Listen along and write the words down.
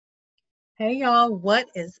Hey y'all, what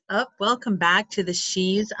is up? Welcome back to the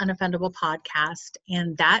She's Unoffendable podcast.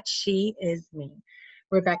 And that she is me,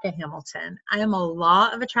 Rebecca Hamilton. I am a law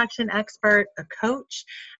of attraction expert, a coach,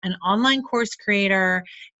 an online course creator,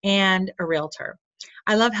 and a realtor.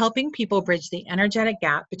 I love helping people bridge the energetic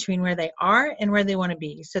gap between where they are and where they want to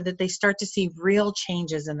be so that they start to see real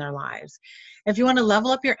changes in their lives. If you want to level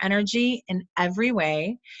up your energy in every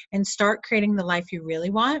way and start creating the life you really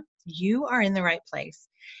want, you are in the right place.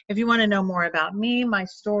 If you want to know more about me, my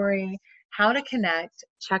story, how to connect,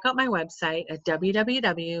 check out my website at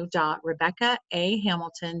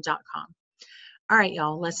www.rebeccaahamilton.com. All right,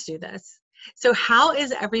 y'all, let's do this. So, how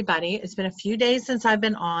is everybody? It's been a few days since I've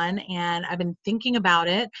been on, and I've been thinking about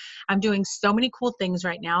it. I'm doing so many cool things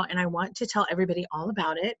right now, and I want to tell everybody all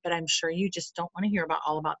about it, but I'm sure you just don't want to hear about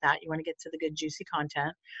all about that. You want to get to the good, juicy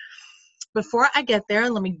content. Before I get there,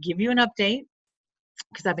 let me give you an update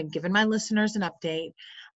because I've been giving my listeners an update.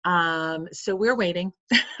 So we're waiting.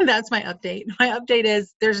 That's my update. My update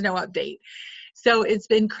is there's no update. So it's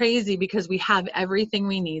been crazy because we have everything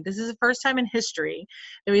we need. This is the first time in history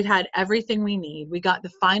that we've had everything we need. We got the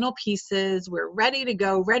final pieces. We're ready to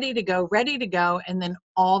go, ready to go, ready to go. And then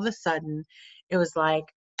all of a sudden it was like,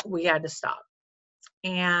 we had to stop.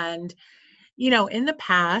 And, in the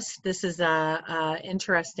past, this is a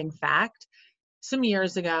interesting fact. Some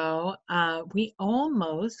years ago, we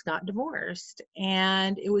almost got divorced,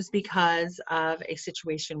 and it was because of a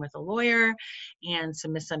situation with a lawyer and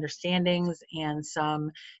some misunderstandings and some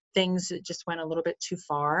things that just went a little bit too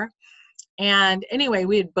far. And anyway,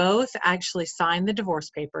 we had both actually signed the divorce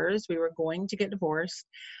papers. We were going to get divorced.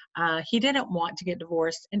 He didn't want to get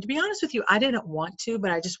divorced. And to be honest with you, I didn't want to, but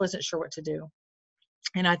I just wasn't sure what to do.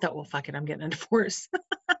 And I thought, well, fuck it, I'm getting a divorce.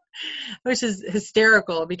 Which is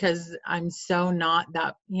hysterical because I'm so not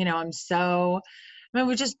that, we've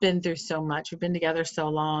just been through so much. We've been together so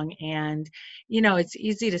long. And, it's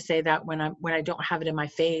easy to say that when I don't have it in my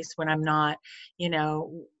face, when I'm not,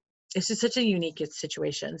 it's just such a unique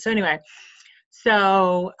situation. So anyway,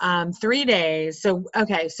 3 days. So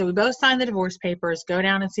we both signed the divorce papers, go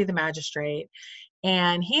down and see the magistrate.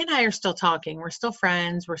 And he and I are still talking. We're still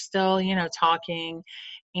friends. We're still, talking.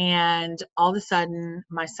 And all of a sudden,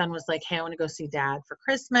 my son was like, hey, I want to go see dad for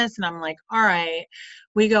Christmas. And I'm like, all right.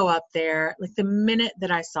 We go up there. Like the minute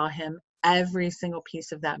that I saw him, every single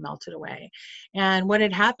piece of that melted away. And what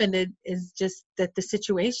had happened is just that the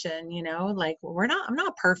situation, like I'm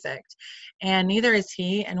not perfect and neither is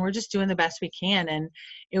he. And we're just doing the best we can. And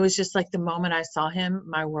it was just like the moment I saw him,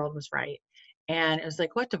 my world was right. And it was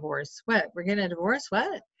like, what divorce? What? We're getting a divorce?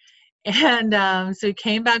 What? And so he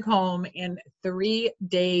came back home, and 3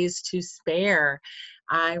 days to spare,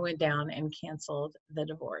 I went down and canceled the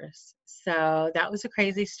divorce. So that was a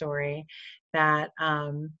crazy story that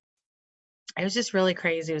it was just really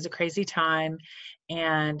crazy. It was a crazy time.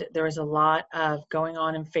 And there was a lot of going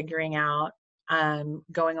on and figuring out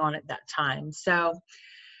going on at that time. So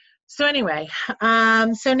anyway,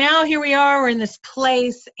 so now here we are, we're in this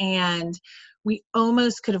place, and we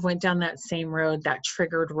almost could have went down that same road, that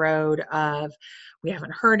triggered road of we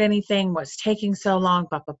haven't heard anything, what's taking so long,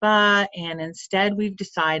 blah, blah, blah. And instead we've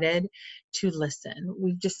decided to listen.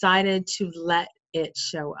 We've decided to let it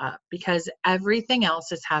show up because everything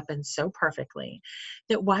else has happened so perfectly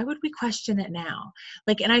that why would we question it now?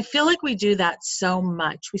 And I feel like we do that so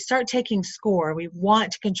much. We start taking score. We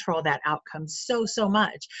want to control that outcome so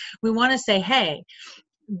much. We want to say, hey,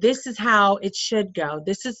 this is how it should go.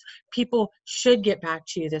 People should get back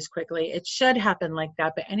to you this quickly. It should happen like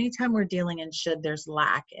that. But anytime we're dealing in should, there's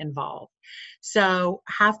lack involved. So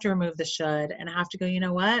I have to remove the should and I have to go, you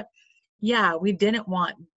know what? Yeah, we didn't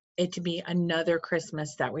want it to be another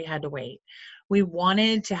Christmas that we had to wait. We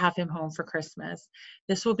wanted to have him home for Christmas.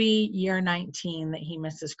 This will be year 19 that he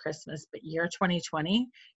misses Christmas, but year 2020,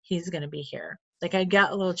 he's going to be here. I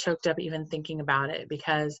got a little choked up even thinking about it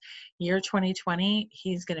because year 2020,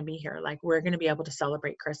 he's going to be here. We're going to be able to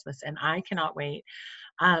celebrate Christmas and I cannot wait.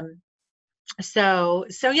 So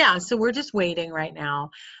we're just waiting right now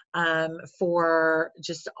for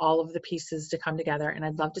just all of the pieces to come together. And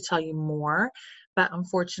I'd love to tell you more, but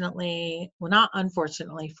unfortunately, well, not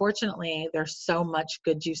unfortunately, fortunately, there's so much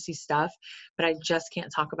good, juicy stuff, but I just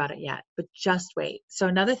can't talk about it yet, but just wait. So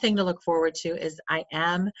another thing to look forward to is I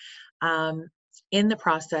am in the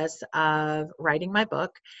process of writing my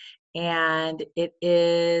book, and it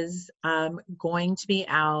is going to be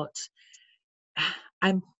out.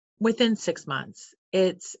 I'm within 6 months.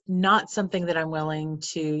 It's not something that I'm willing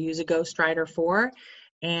to use a ghostwriter for.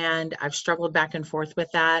 And I've struggled back and forth with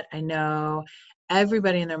that. I know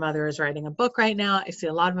everybody and their mother is writing a book right now. I see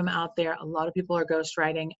a lot of them out there. A lot of people are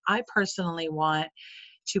ghostwriting. I personally want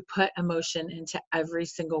to put emotion into every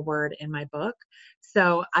single word in my book.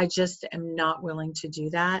 So I just am not willing to do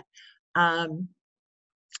that.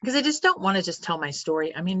 Because I just don't want to just tell my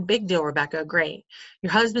story. I mean, big deal, Rebecca. Great.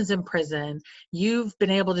 Your husband's in prison. You've been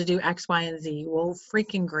able to do X, Y, and Z. Well,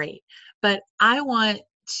 freaking great. But I want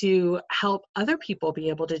to help other people be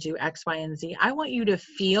able to do X, Y, and Z. I want you to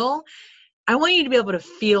feel, I want you to be able to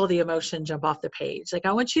feel the emotion jump off the page. Like,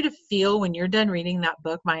 I want you to feel when you're done reading that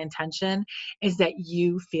book, my intention is that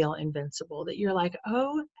you feel invincible, that you're like,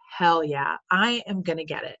 oh, hell yeah, I am going to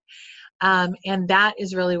get it. And that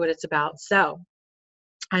is really what it's about. So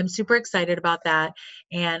I'm super excited about that.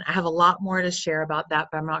 And I have a lot more to share about that,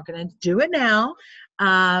 but I'm not going to do it now.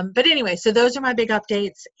 But anyway, so those are my big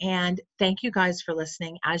updates. And thank you guys for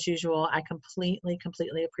listening. As usual, I completely,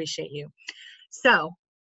 completely appreciate you. So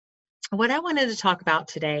what I wanted to talk about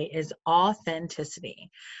today is authenticity.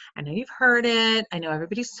 I know you've heard it. I know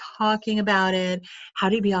everybody's talking about it. How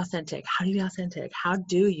do you be authentic? How do you be authentic? How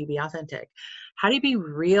do you be authentic? How do you be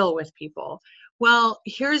real with people? Well,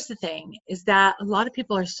 here's the thing is that a lot of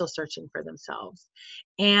people are still searching for themselves.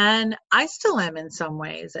 And I still am in some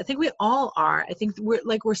ways. I think we all are. I think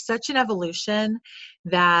we're such an evolution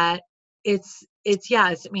that it's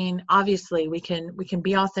I mean, obviously we can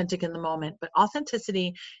be authentic in the moment, but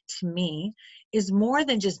authenticity to me is more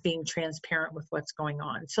than just being transparent with what's going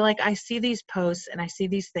on. So like I see these posts and I see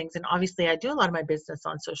these things, and obviously I do a lot of my business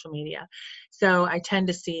on social media. So I tend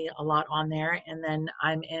to see a lot on there, and then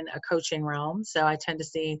I'm in a coaching realm. So I tend to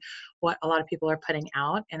see what a lot of people are putting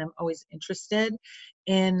out, and I'm always interested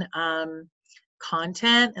in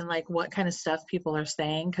content and like what kind of stuff people are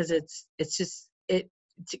saying, because it's just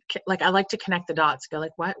like I like to connect the dots, go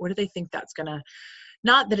like what do they think that's gonna,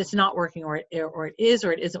 not that it's not working or it is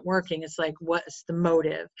or it isn't working. It's like, what's the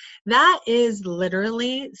motive? That is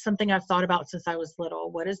literally something I've thought about since I was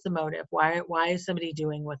little. What is the motive? Why is somebody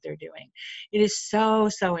doing what they're doing? It is so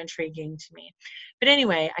intriguing to me. But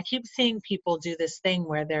anyway, I keep seeing people do this thing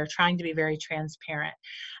where they're trying to be very transparent.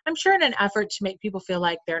 I'm sure in an effort to make people feel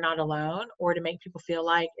like they're not alone, or to make people feel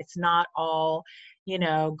like it's not all,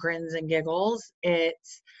 grins and giggles.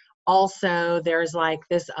 It's also, there's like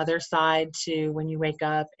this other side to when you wake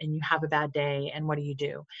up and you have a bad day, and what do you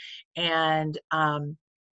do? And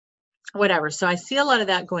whatever. So I see a lot of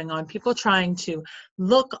that going on. People trying to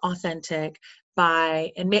look authentic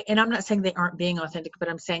and I'm not saying they aren't being authentic, but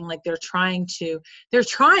I'm saying like they're trying to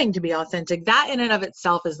be authentic. That in and of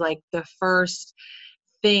itself is like the first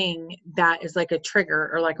thing that is like a trigger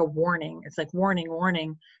or like a warning. It's like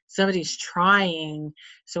warning, somebody's trying.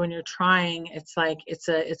 So when you're trying, it's like it's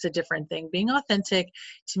a different thing. Being authentic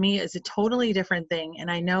to me is a totally different thing. And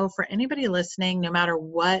I know for anybody listening, no matter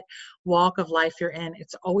what walk of life you're in,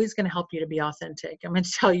 it's always going to help you to be authentic. I'm going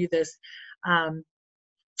to tell you this.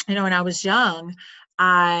 When I was young,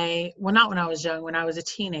 not when I was young, when I was a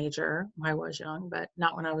teenager, I was young, but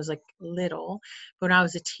not when I was like little. But when I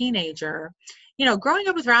was a teenager, growing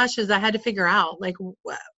up with rashes, I had to figure out like,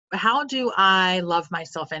 how do I love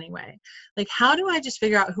myself anyway? Like, how do I just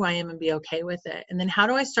figure out who I am and be okay with it? And then how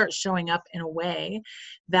do I start showing up in a way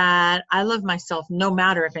that I love myself no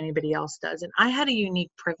matter if anybody else does? And I had a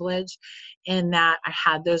unique privilege in that I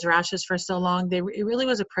had those rashes for so long. It really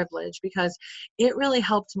was a privilege because it really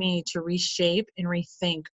helped me to reshape and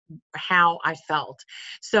rethink how I felt.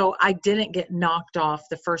 So I didn't get knocked off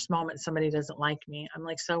the first moment somebody doesn't like me. I'm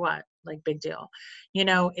like, so what? Like, big deal.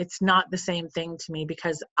 It's not the same thing to me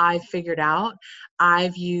because I've figured out,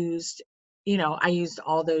 I used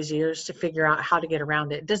all those years to figure out how to get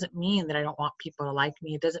around it. It doesn't mean that I don't want people to like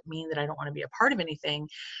me. It doesn't mean that I don't want to be a part of anything,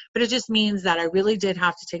 but it just means that I really did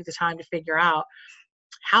have to take the time to figure out,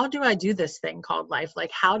 how do I do this thing called life?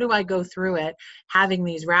 Like, how do I go through it, having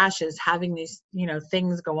these rashes, having these,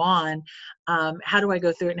 things go on? How do I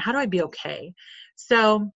go through it, and how do I be okay?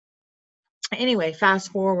 So anyway,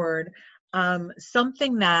 fast forward,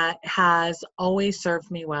 something that has always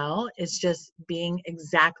served me well is just being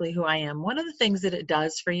exactly who I am. One of the things that it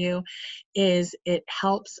does for you is it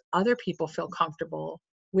helps other people feel comfortable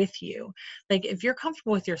with you. Like, if you're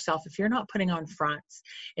comfortable with yourself, if you're not putting on fronts,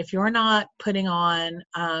 if you're not putting on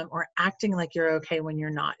or acting like you're okay when you're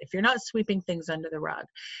not, if you're not sweeping things under the rug.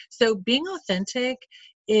 So being authentic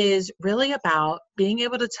is really about being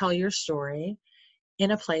able to tell your story in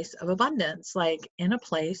a place of abundance, like in a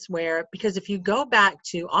place where, because if you go back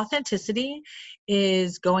to authenticity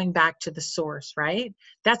is going back to the source, right?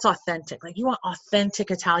 That's authentic. Like, you want authentic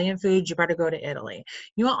Italian food, you better go to Italy.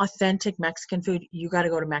 You want authentic Mexican food, you got to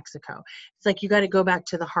go to Mexico. It's like, you got to go back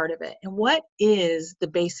to the heart of it. And what is the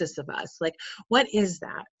basis of us? Like, what is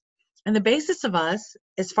that? And the basis of us,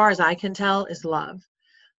 as far as I can tell, is love.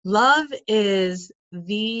 Love is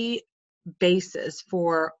the basis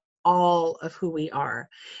for all of who we are.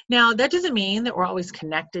 Now, that doesn't mean that we're always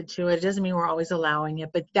connected to it. It doesn't mean we're always allowing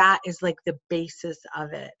it, but that is like the basis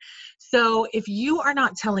of it. So if you are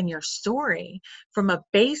not telling your story from a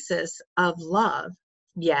basis of love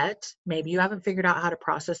yet, maybe you haven't figured out how to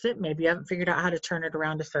process it. Maybe you haven't figured out how to turn it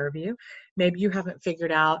around to serve you. Maybe you haven't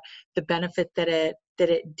figured out the benefit that it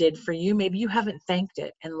did for you. Maybe you haven't thanked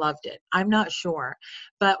it and loved it. I'm not sure.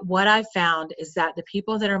 But what I've found is that the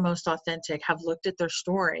people that are most authentic have looked at their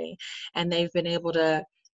story and they've been able to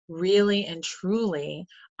really and truly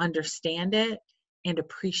understand it and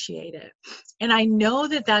appreciate it. And I know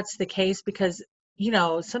that that's the case because,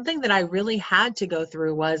 something that I really had to go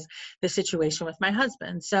through was the situation with my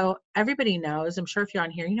husband. So everybody knows, I'm sure if you're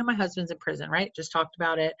on here, my husband's in prison, right? Just talked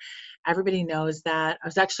about it. Everybody knows that. I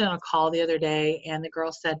was actually on a call the other day and the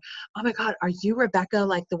girl said, "Oh my God, are you Rebecca,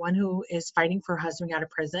 like the one who is fighting for her husband out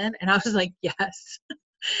of prison?" And I was like, "Yes."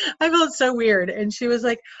 I felt so weird. And she was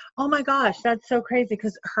like, "Oh my gosh, that's so crazy."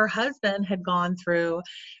 Because her husband had gone through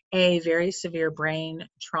a very severe brain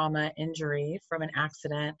trauma injury from an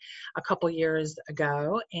accident a couple years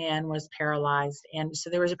ago and was paralyzed. And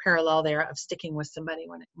so there was a parallel there of sticking with somebody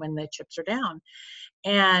when the chips are down.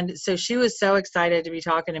 And so she was so excited to be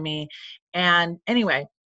talking to me. And anyway,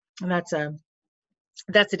 that's a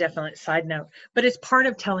definite side note, but it's part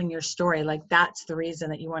of telling your story. Like, that's the reason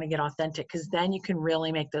that you want to get authentic, because then you can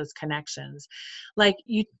really make those connections. Like,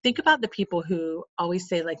 you think about the people who always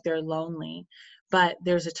say like they're lonely, but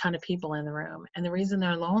there's a ton of people in the room. And the reason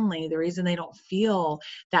they're lonely, the reason they don't feel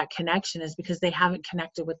that connection is because they haven't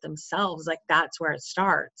connected with themselves. Like, that's where it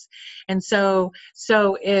starts. And so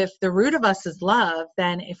if the root of us is love,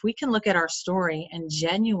 then if we can look at our story and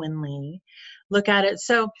genuinely look at it.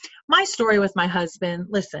 So my story with my husband,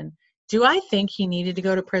 listen, do I think he needed to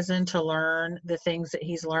go to prison to learn the things that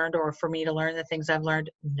he's learned, or for me to learn the things I've learned?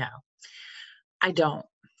 No, I don't.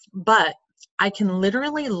 But I can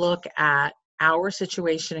literally look at our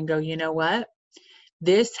situation and go, you know what?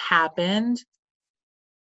 This happened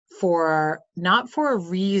not for a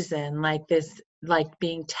reason like this, like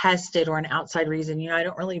being tested or an outside reason. I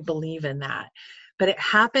don't really believe in that. But it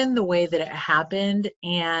happened the way that it happened.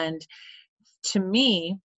 And to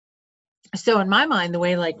me, so in my mind, the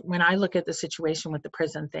way, like when I look at the situation with the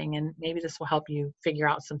prison thing, and maybe this will help you figure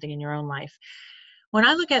out something in your own life. When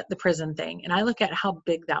I look at the prison thing and I look at how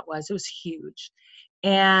big that was, it was huge.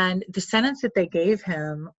 And the sentence that they gave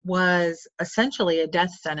him was essentially a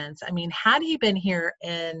death sentence. I mean, had he been here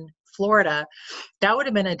in Florida, that would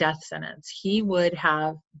have been a death sentence. He would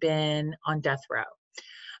have been on death row.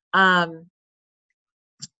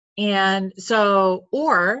 And so,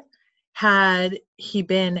 or had he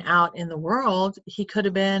been out in the world, he could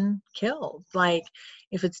have been killed. Like,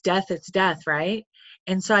 if it's death, it's death, right?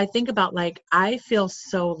 And so I think about, like, I feel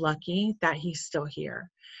so lucky that he's still here.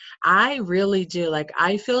 I really do. Like,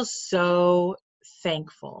 I feel so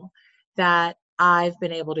thankful that I've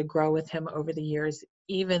been able to grow with him over the years,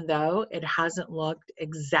 even though it hasn't looked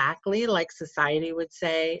exactly like society would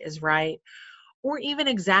say is right, or even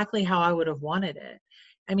exactly how I would have wanted it.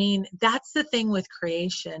 I mean, that's the thing with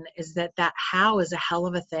creation, is that how is a hell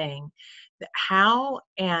of a thing. That how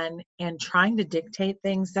and trying to dictate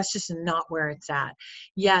things, that's just not where it's at.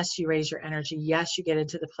 Yes, you raise your energy. Yes, you get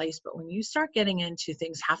into the place. But when you start getting into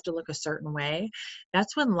things have to look a certain way,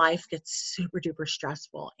 that's when life gets super duper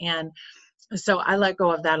stressful. And so I let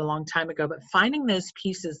go of that a long time ago. But finding those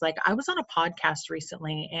pieces, like I was on a podcast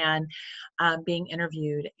recently and being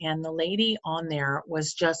interviewed, and the lady on there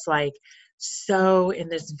was just like so in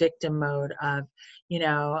this victim mode of,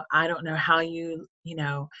 I don't know how you,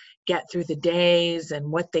 get through the days, and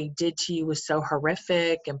what they did to you was so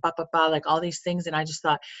horrific, and blah, blah, blah, like all these things. And I just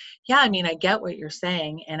thought, yeah, I mean, I get what you're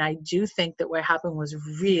saying. And I do think that what happened was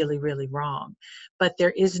really, really wrong. But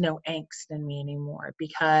there is no angst in me anymore,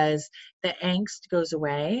 because the angst goes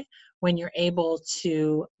away when you're able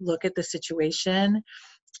to look at the situation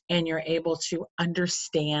and you're able to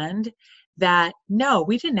understand that, no,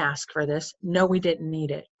 we didn't ask for this. No, we didn't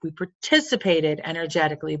need it. We participated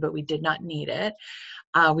energetically, but we did not need it.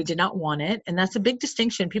 We did not want it. And that's a big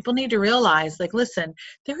distinction. People need to realize, like, listen,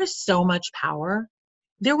 there is so much power.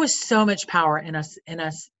 There was so much power in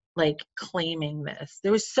us, like claiming this.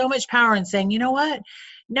 There was so much power in saying, you know what?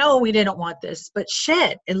 No, we didn't want this, but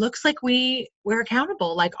shit, it looks like we're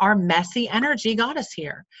accountable. Like, our messy energy got us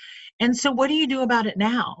here. And so what do you do about it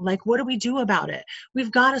now? Like, what do we do about it? We've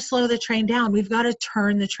got to slow the train down. We've got to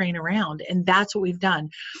turn the train around. And that's what we've done.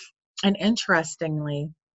 And interestingly,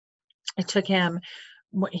 it took him,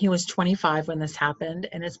 he was 25 when this happened,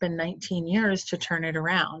 and it's been 19 years to turn it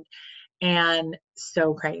around. And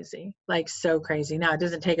so crazy, like so crazy. Now, it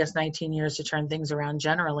doesn't take us 19 years to turn things around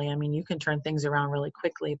generally. I mean, you can turn things around really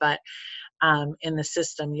quickly, but in the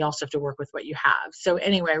system, you also have to work with what you have. So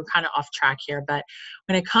anyway, we're kind of off track here, but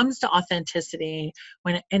when it comes to authenticity,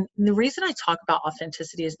 and the reason I talk about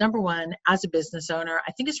authenticity is, number one, as a business owner,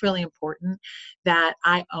 I think it's really important that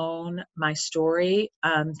I own my story,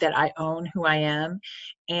 that I own who I am.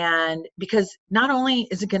 And because not only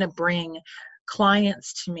is it going to bring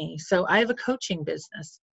clients to me, so I have a coaching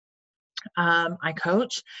business. I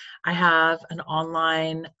coach. I have an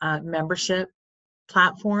online membership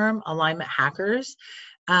platform, Alignment Hackers,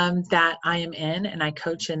 that I am in, and I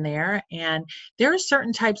coach in there. And there are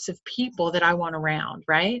certain types of people that I want around,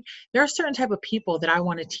 right? There are certain type of people that I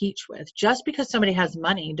want to teach with. Just because somebody has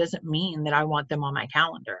money doesn't mean that I want them on my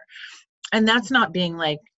calendar. And that's not being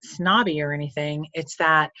like snobby or anything. It's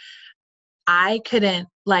that I couldn't,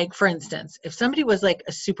 like, for instance, if somebody was like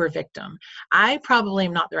a super victim, I probably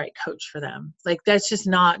am not the right coach for them. Like, that's just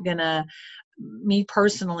not gonna, me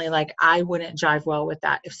personally, like, I wouldn't jive well with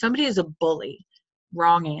that. If somebody is a bully,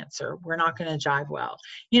 wrong answer. We're not going to jive well.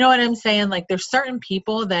 You know what I'm saying? Like, there's certain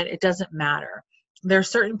people that it doesn't matter. There's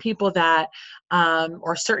certain people that,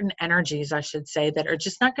 or certain energies, I should say, that are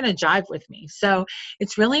just not going to jive with me. So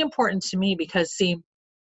it's really important to me because, see,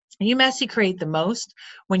 you messy create the most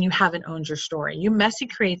when you haven't owned your story. You messy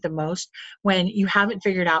create the most when you haven't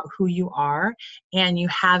figured out who you are and you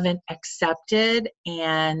haven't accepted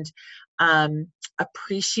and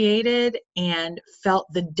appreciated and felt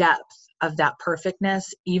the depth of that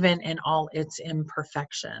perfectness, even in all its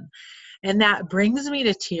imperfection. And that brings me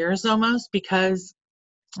to tears almost, because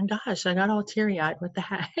gosh, I got all teary-eyed. What the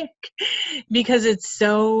heck? Because it's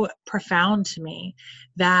so profound to me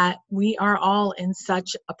that we are all in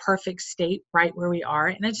such a perfect state right where we are.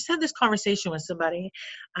 And I just had this conversation with somebody.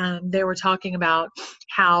 They were talking about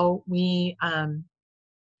how we,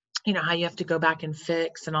 how you have to go back and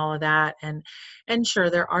fix and all of that. And sure,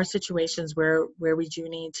 there are situations where we do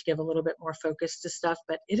need to give a little bit more focus to stuff,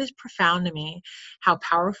 but it is profound to me how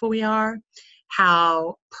powerful we are,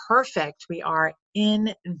 how perfect we are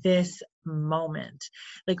in this moment.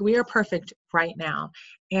 Like, we are perfect right now,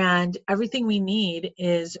 and everything we need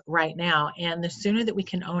is right now. And the sooner that we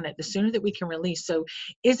can own it, the sooner that we can release. So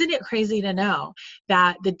isn't it crazy to know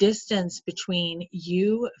that the distance between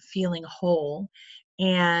you feeling whole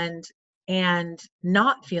and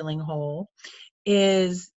not feeling whole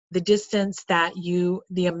is the distance that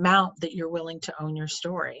the amount that you're willing to own your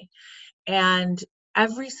story, and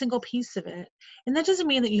every single piece of it. And that doesn't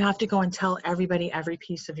mean that you have to go and tell everybody every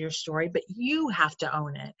piece of your story, but you have to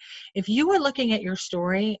own it. If you are looking at your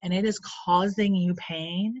story and it is causing you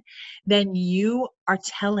pain, then you are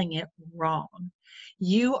telling it wrong.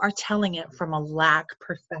 You are telling it from a lack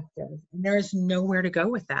perspective. And there is nowhere to go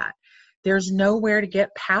with that. There's nowhere to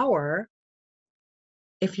get power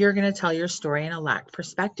if you're going to tell your story in a lack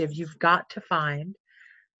perspective. You've got to find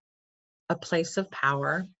a place of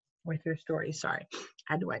power with your story. Sorry,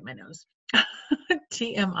 I had to wipe my nose.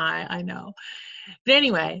 TMI, I know. But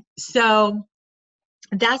anyway, so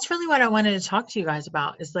that's really what I wanted to talk to you guys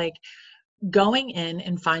about, is like going in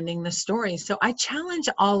and finding the story. So I challenge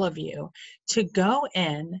all of you to go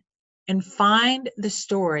in and find the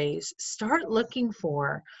stories. Start looking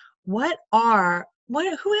for who am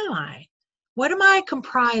I? What am I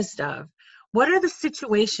comprised of? What are the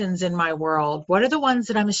situations in my world? What are the ones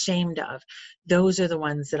that I'm ashamed of? Those are the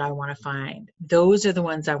ones that I want to find. Those are the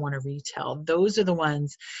ones I want to retell. Those are the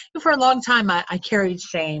ones. For a long time, I carried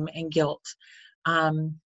shame and guilt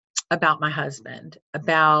about my husband,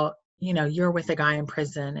 about, you're with a guy in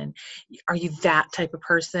prison, and are you that type of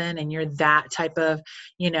person? And you're that type of,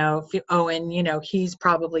 and he's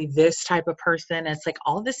probably this type of person. It's like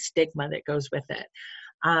all this stigma that goes with it.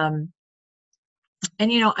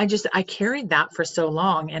 And, I carried that for so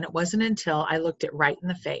long, and it wasn't until I looked it right in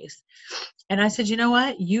the face. And I said, you know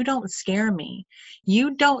what? You don't scare me.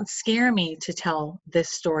 You don't scare me to tell this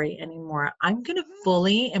story anymore. I'm going to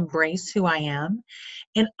fully embrace who I am,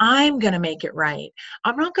 and I'm going to make it right.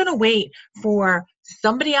 I'm not going to wait for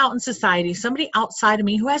somebody out in society, somebody outside of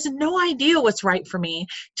me who has no idea what's right for me,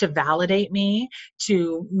 to validate me,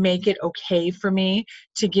 to make it okay for me,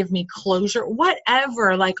 to give me closure,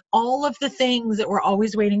 whatever, like all of the things that we're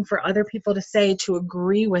always waiting for other people to say to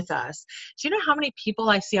agree with us. Do you know how many people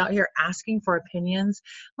I see out here asking for opinions?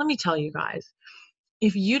 Let me tell you guys,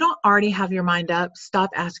 if you don't already have your mind up, stop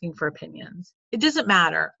asking for opinions. It doesn't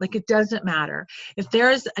matter. Like, it doesn't matter. If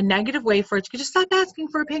there's a negative way for it, you just stop asking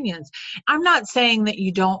for opinions. I'm not saying that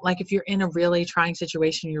you don't, like, if you're in a really trying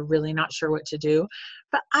situation, you're really not sure what to do.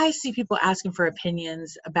 But I see people asking for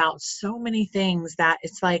opinions about so many things that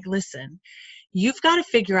it's like, listen, you've got to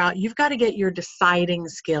figure out, you've got to get your deciding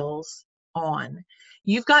skills on.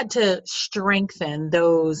 You've got to strengthen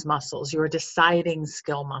those muscles, your deciding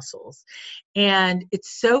skill muscles. And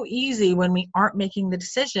it's so easy when we aren't making the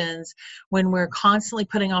decisions, when we're constantly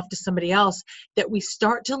putting off to somebody else, that we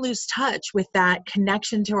start to lose touch with that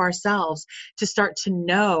connection to ourselves, to start to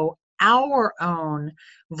know our own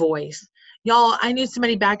voice. Y'all, I knew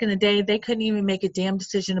somebody back in the day, they couldn't even make a damn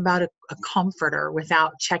decision about a comforter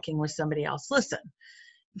without checking with somebody else. Listen,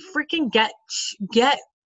 freaking get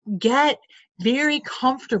very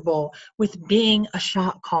comfortable with being a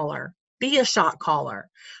shot caller. Be a shot caller.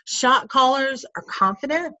 Shot callers are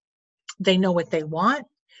confident. They know what they want,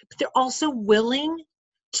 but they're also willing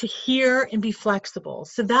to hear and be flexible.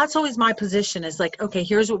 So that's always my position, is like, okay,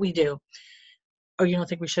 here's what we do. Oh, you don't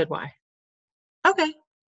think we should? Why? Okay.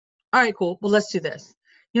 All right, cool. Well, let's do this.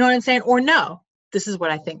 You know what I'm saying? Or no, this is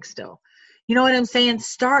what I think still. You know what I'm saying?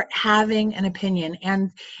 Start having an opinion,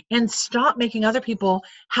 and stop making other people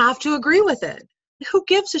have to agree with it. Who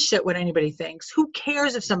gives a shit what anybody thinks? Who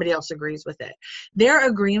cares if somebody else agrees with it? Their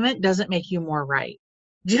agreement doesn't make you more right.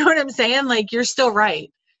 Do you know what I'm saying? Like, you're still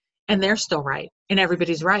right, and they're still right, and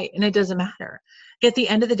everybody's right, and it doesn't matter. At the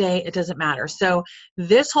end of the day, it doesn't matter. So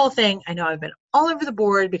this whole thing, I know I've been all over the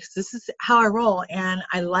board because this is how I roll, and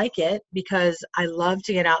I like it because I love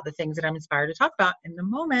to get out the things that I'm inspired to talk about in the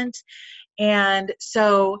moment. And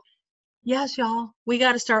so, yes, y'all, we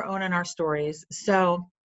got to start owning our stories. So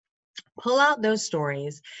pull out those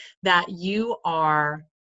stories that you are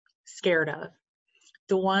scared of,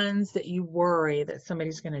 the ones that you worry that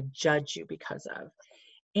somebody's going to judge you because of,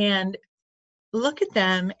 and look at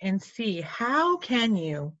them and see, how can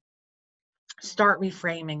you start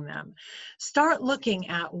reframing them? Start looking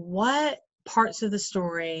at what parts of the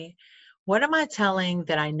story, what am I telling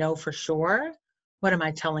that I know for sure? What am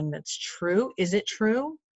I telling that's true? Is it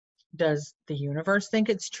true? Does the universe think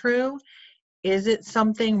it's true? Is it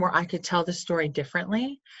something where I could tell the story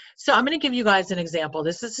differently? So I'm going to give you guys an example.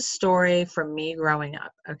 This is a story from me growing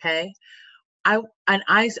up, okay? I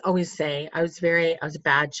always say I was a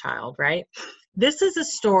bad child, right? This is a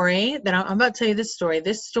story that I'm about to tell you this story.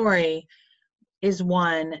 This story is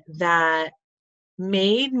one that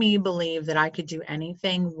made me believe that I could do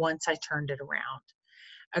anything once I turned it around.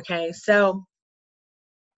 Okay, so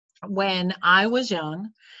when I was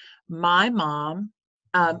young, my mom,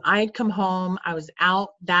 I had come home, I was out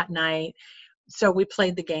that night. So we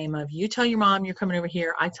played the game of, you tell your mom you're coming over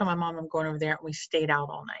here, I tell my mom I'm going over there, and we stayed out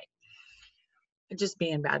all night. Just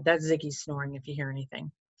being bad. That's Ziggy snoring if you hear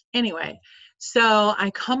anything. Anyway, so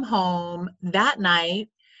I come home that night.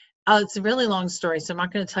 It's a really long story, so I'm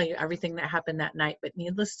not going to tell you everything that happened that night, but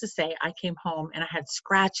needless to say, I came home and I had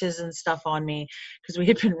scratches and stuff on me because we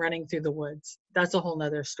had been running through the woods. That's a whole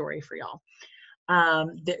nother story for y'all.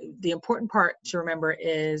 The important part to remember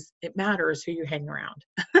is it matters who you hang around.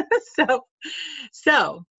 so,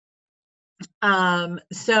 so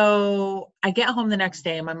so I get home the next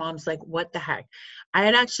day and my mom's like, what the heck? I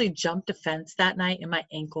had actually jumped a fence that night and my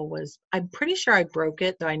ankle was, I'm pretty sure I broke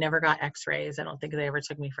it, though I never got x-rays. I don't think they ever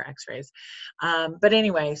took me for x-rays. But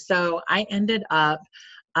anyway, so I ended up,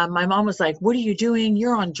 my mom was like, what are you doing?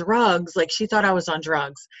 You're on drugs. Like, she thought I was on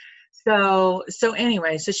drugs. So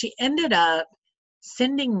anyway, so she ended up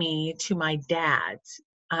sending me to my dad's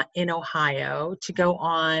in Ohio to go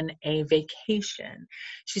on a vacation.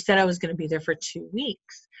 She said I was going to be there for 2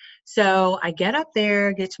 weeks. So I get up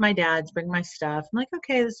there, get to my dad's, bring my stuff. I'm like,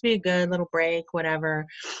 okay, this will be a good little break, whatever.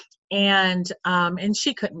 And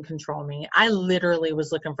she couldn't control me. I literally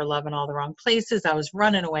was looking for love in all the wrong places. I was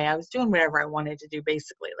running away. I was doing whatever I wanted to do,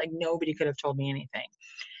 basically. Like, nobody could have told me anything.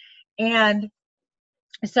 And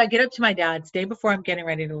so I get up to my dad's day before I'm getting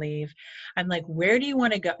ready to leave. I'm like, where do you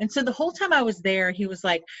want to go? And so the whole time I was there, he was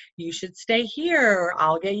like, you should stay here, or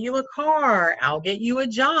I'll get you a car, I'll get you a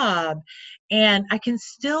job. And I can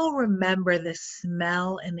still remember the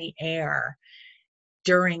smell in the air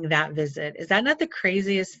during that visit. Is that not the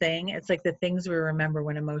craziest thing? It's like the things we remember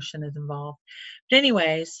when emotion is involved. But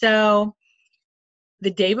anyway, so the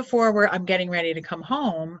day before where I'm getting ready to come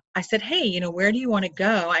home, I said, hey, where do you want to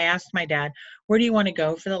go? I asked my dad, where do you want to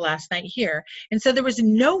go for the last night here? And so there was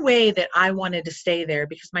no way that I wanted to stay there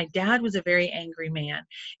because my dad was a very angry man.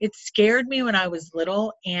 It scared me when I was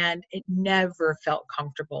little, and it never felt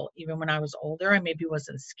comfortable. Even when I was older, I maybe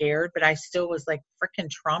wasn't scared, but I still was like freaking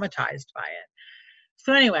traumatized by it.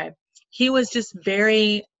 So anyway, he was just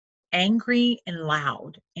very angry and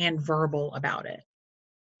loud and verbal about it.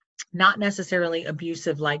 Not necessarily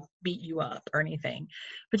abusive, like beat you up or anything,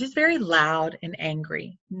 but just very loud and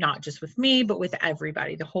angry, not just with me, but with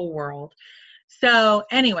everybody, the whole world. So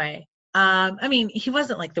anyway, I mean, he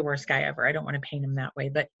wasn't like the worst guy ever. I don't want to paint him that way,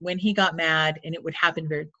 but when he got mad and it would happen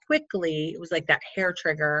very quickly, it was like that hair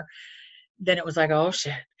trigger. Then it was like, oh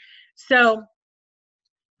shit. So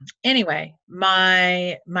anyway,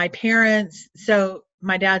 my parents, so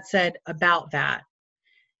my dad said about that,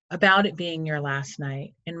 about it being your last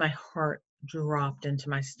night, and my heart dropped into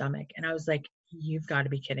my stomach. And I was like, you've got to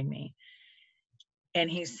be kidding me. And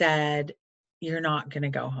he said, you're not going to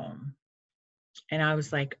go home. And I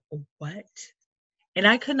was like, what? And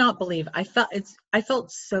I could not believe, I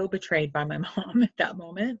felt so betrayed by my mom at that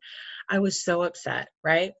moment. I was so upset,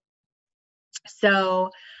 right? So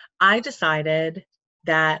I decided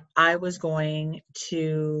that I was like,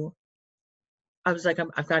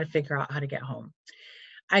 I've got to figure out how to get home.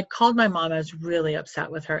 I called my mom. I was really upset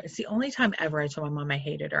with her. It's the only time ever I told my mom I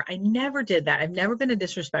hated her. I never did that. I've never been a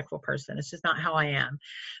disrespectful person. It's just not how I am.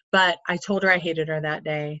 But I told her I hated her that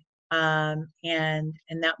day. And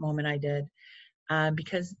in that moment I did.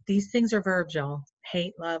 Because these things are verbs, y'all.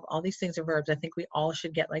 Hate, love, all these things are verbs. I think we all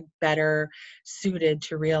should get like better suited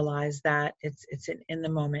to realize that it's in the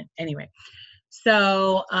moment. Anyway,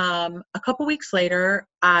 so a couple weeks later,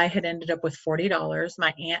 I had ended up with $40.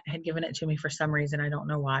 My aunt had given it to me for some reason. I don't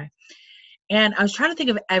know why. And I was trying to think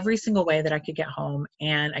of every single way that I could get home,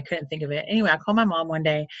 and I couldn't think of it. Anyway, I called my mom one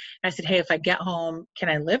day and I said, hey, if I get home, can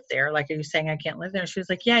I live there? Like, are you saying I can't live there? And she was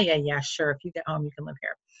like, yeah, sure. If you get home, you can live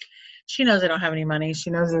here. She knows I don't have any money. She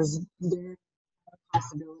knows there's no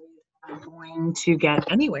possibility I'm going to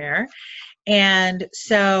get anywhere. And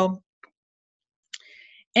so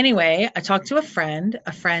anyway, I talked to a friend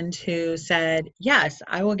who said, yes,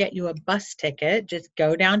 I will get you a bus ticket. Just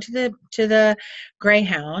go down to the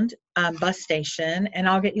Greyhound bus station and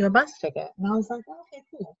I'll get you a bus ticket. And I was like, oh, okay,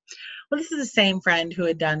 cool. Well, this is the same friend who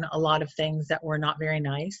had done a lot of things that were not very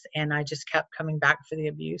nice. And I just kept coming back for the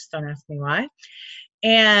abuse. Don't ask me why.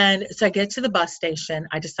 And so I get to the bus station.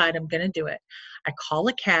 I decide I'm going to do it. I call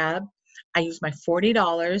a cab. I use my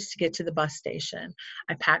 $40 to get to the bus station.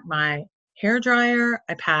 I pack my hair dryer.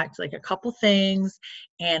 I packed like a couple things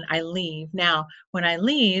and I leave. Now, when I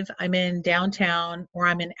leave, I'm in downtown or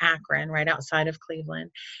I'm in Akron, right outside of Cleveland.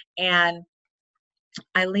 And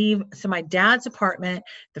I leave, so my dad's apartment,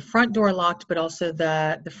 the front door locked, but also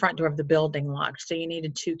the front door of the building locked. So you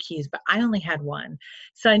needed two keys, but I only had one.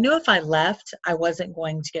 So I knew if I left, I wasn't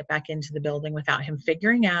going to get back into the building without him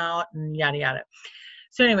figuring out and yada, yada.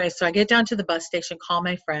 So anyway, so I get down to the bus station, call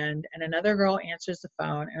my friend, and another girl answers the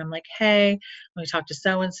phone. And I'm like, hey, let me talk to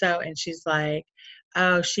so-and-so. And she's like,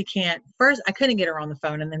 oh, she can't. First, I couldn't get her on the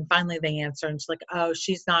phone. And then finally they answer. And she's like, oh,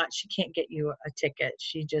 she can't get you a ticket.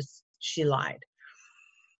 She lied.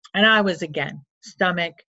 And I was, again,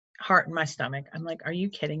 heart in my stomach. I'm like, are you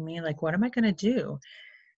kidding me? Like, what am I going to do?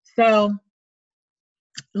 So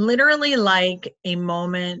literally like a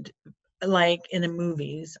moment, like in the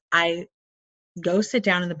movies, I go sit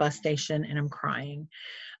down in the bus station and I'm crying.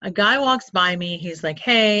 A guy walks by me. He's like,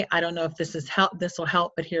 hey, I don't know if this will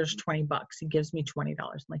help, but here's $20. He gives me $20.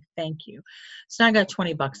 I'm like, thank you. So I got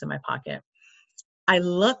 $20 in my pocket. I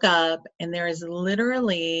look up and there is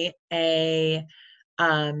literally a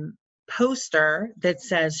poster that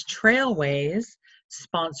says Trailways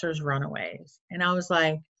sponsors Runaways. And I was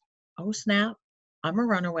like, oh snap, I'm a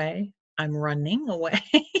runaway. I'm running away.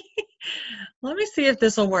 Let me see if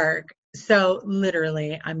this will work. So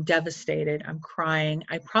literally, I'm devastated. I'm crying.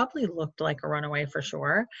 I probably looked like a runaway for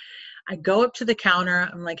sure. I go up to the counter.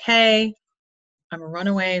 I'm like, hey, I'm a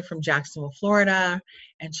runaway from Jacksonville, Florida.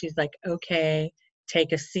 And she's like, okay,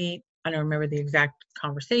 take a seat. I don't remember the exact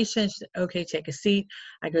conversation. She said, okay, take a seat.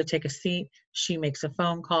 I go take a seat. She makes a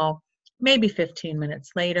phone call. Maybe 15 minutes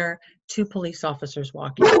later, two police officers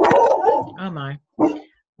walk in. Oh my.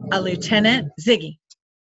 A lieutenant, Ziggy,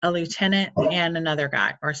 a lieutenant and another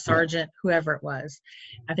guy or a sergeant, whoever it was.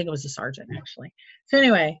 I think it was a sergeant actually. So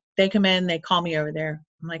anyway, they come in, they call me over there.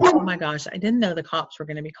 I'm like, oh my gosh, I didn't know the cops were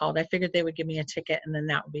going to be called. I figured they would give me a ticket and then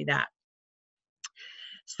that would be that.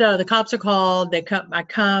 So the cops are called. I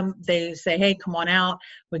come, they say, hey, come on out.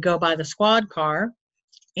 We go by the squad car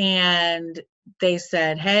and they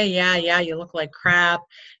said, hey, yeah, you look like crap.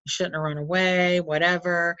 You shouldn't have run away,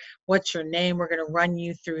 whatever. What's your name? We're going to run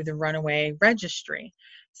you through the runaway registry.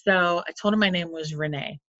 So I told them my name was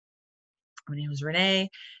Renee. My name was Renee.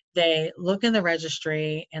 They look in the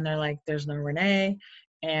registry and they're like, there's no Renee.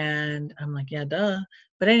 And I'm like, yeah, duh.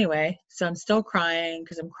 But anyway, so I'm still crying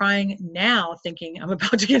because I'm crying now thinking I'm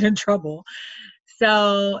about to get in trouble.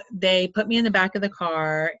 So they put me in the back of the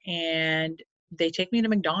car and they take me to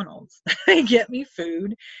McDonald's. They get me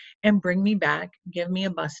food and bring me back, give me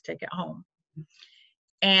a bus ticket home.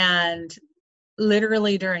 And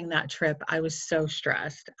literally during that trip, I was so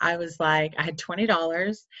stressed. I was like, I had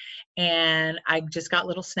 $20 and I just got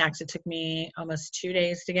little snacks. It took me almost 2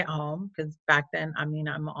 days to get home because back then, I mean,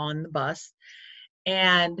 I'm on the bus.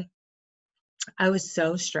 And I was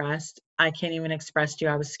so stressed. I can't even express to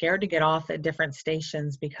you. I was scared to get off at different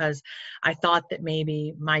stations because I thought that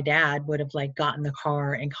maybe my dad would have like gotten the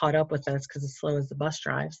car and caught up with us because as slow as the bus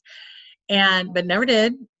drives. And but never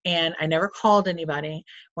did. And I never called anybody.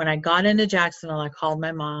 When I got into Jacksonville, I called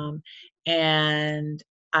my mom and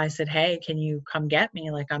I said, "Hey, can you come get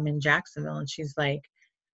me? Like I'm in Jacksonville." And she's like,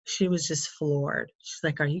 she was just floored. She's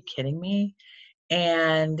like, "Are you kidding me?"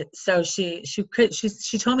 And so she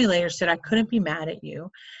told me later, she said, "I couldn't be mad at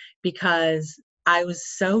you because I was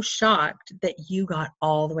so shocked that you got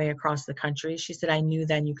all the way across the country." She said, "I knew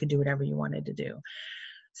then you could do whatever you wanted to do."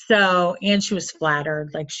 So, and she was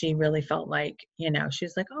flattered. Like she really felt like, she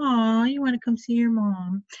was like, "Oh, you want to come see your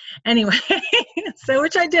mom?" Anyway, so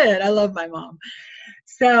which I did. I love my mom.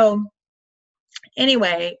 So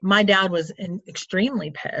anyway, my dad was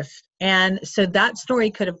extremely pissed. And so that story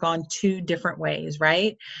could have gone two different ways,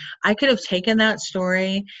 right? I could have taken that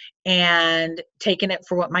story and taken it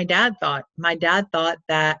for what my dad thought. My dad thought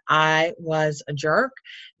that I was a jerk,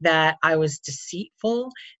 that I was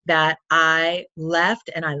deceitful, that I left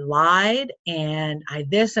and I lied and I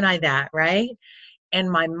this and I that, right?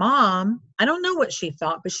 And my mom, I don't know what she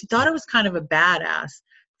thought, but she thought I was kind of a badass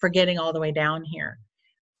for getting all the way down here.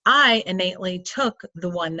 I innately took the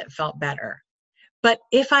one that felt better. But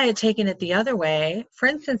if I had taken it the other way, for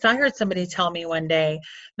instance, I heard somebody tell me one day,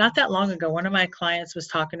 not that long ago, one of my clients was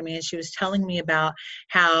talking to me and she was telling me about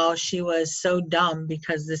how she was so dumb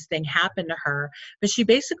because this thing happened to her, but she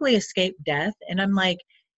basically escaped death. And I'm like,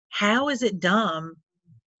 how is it dumb?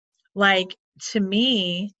 Like, to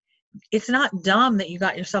me, it's not dumb that you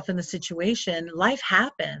got yourself in the situation. Life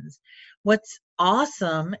happens. What's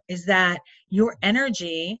awesome is that your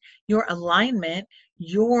energy, your alignment,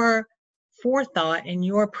 your forethought, and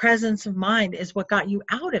your presence of mind is what got you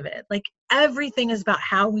out of it. Like everything is about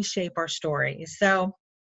how we shape our stories. So,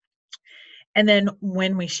 and then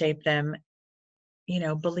when we shape them,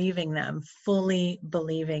 believing them, fully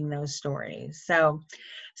believing those stories. So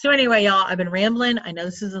anyway, y'all, I've been rambling. I know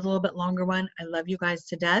this is a little bit longer one. I love you guys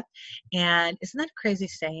to death. And isn't that a crazy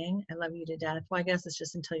saying? I love you to death. Well, I guess it's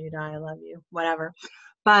just until you die, I love you, whatever.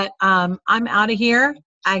 But I'm out of here.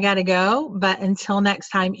 I got to go. But until next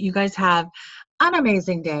time, you guys have an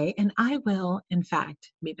amazing day. And I will, in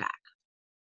fact, be back.